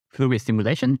fluid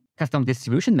simulation, custom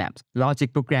distribution maps,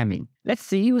 logic programming. Let's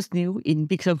see what's new in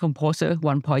Pixel Composer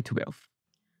 1.12.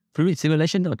 Fluid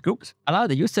simulation node groups allow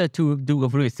the user to do a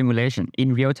fluid simulation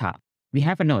in real time. We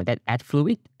have a node that add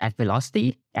fluid, add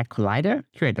velocity, add collider,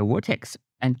 create a vortex,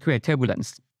 and create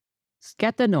turbulence.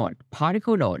 Scatter node,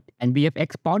 particle node, and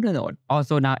VFX border node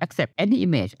also now accept any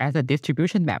image as a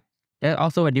distribution map. There's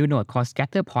also a new node called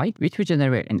scatter point, which will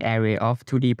generate an array of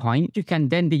 2D points, which can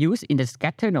then be used in the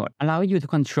scatter node, allowing you to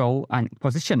control and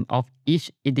position of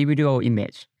each individual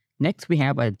image. Next, we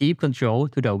have a deep control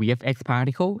to the VFX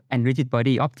particle and rigid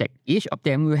body object. Each of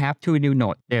them will have two new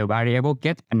nodes, the variable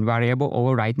get and variable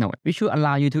override node, which will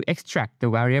allow you to extract the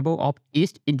variable of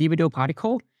each individual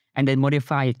particle and then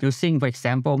modify it using, for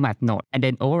example, math node, and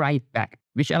then override it back,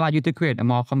 which allows you to create a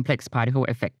more complex particle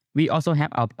effect. We also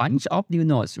have a bunch of new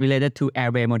nodes related to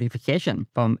array modification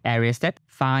from array set,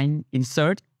 find,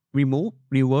 insert, remove,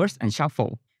 reverse, and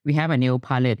shuffle. We have a new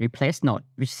palette replace node,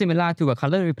 which is similar to a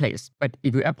color replace, but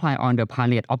it will apply on the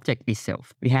palette object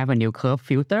itself. We have a new curve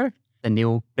filter, the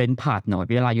new blend path node,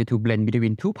 which allows you to blend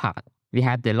between two paths. We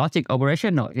have the logic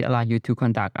operation node, which allows you to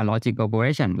conduct a logic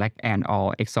operation like AND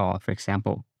or XOR, for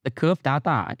example. The curve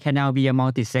data can now be a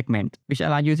multi-segment, which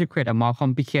allows you to create a more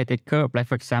complicated curve, like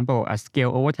for example, a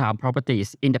scale over time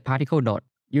properties in the particle node.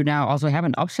 You now also have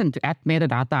an option to add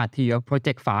metadata to your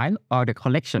project file or the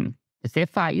collection. The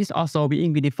save file is also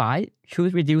being modified,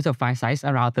 should reduce the file size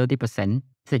around 30%.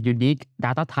 It's a unique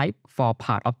data type for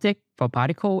part object, for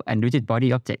particle, and rigid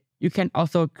body object. You can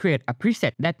also create a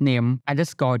preset that name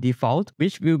 _default,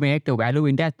 which will make the value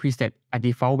in that preset a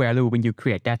default value when you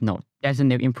create that node. There's a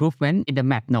new improvement in the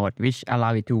map node, which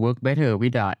allows it to work better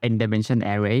with the n-dimension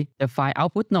array. The file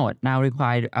output node now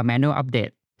requires a manual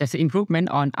update. There's an improvement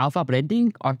on alpha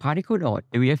blending on particle node,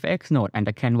 the VFX node, and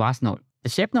the canvas node. The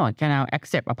shape node can now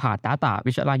accept a part data,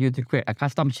 which allows you to create a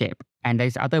custom shape. And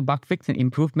there's other bug fix and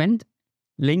improvement.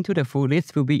 Link to the full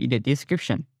list will be in the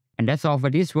description. And that's all for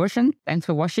this version. Thanks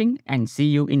for watching and see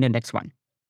you in the next one.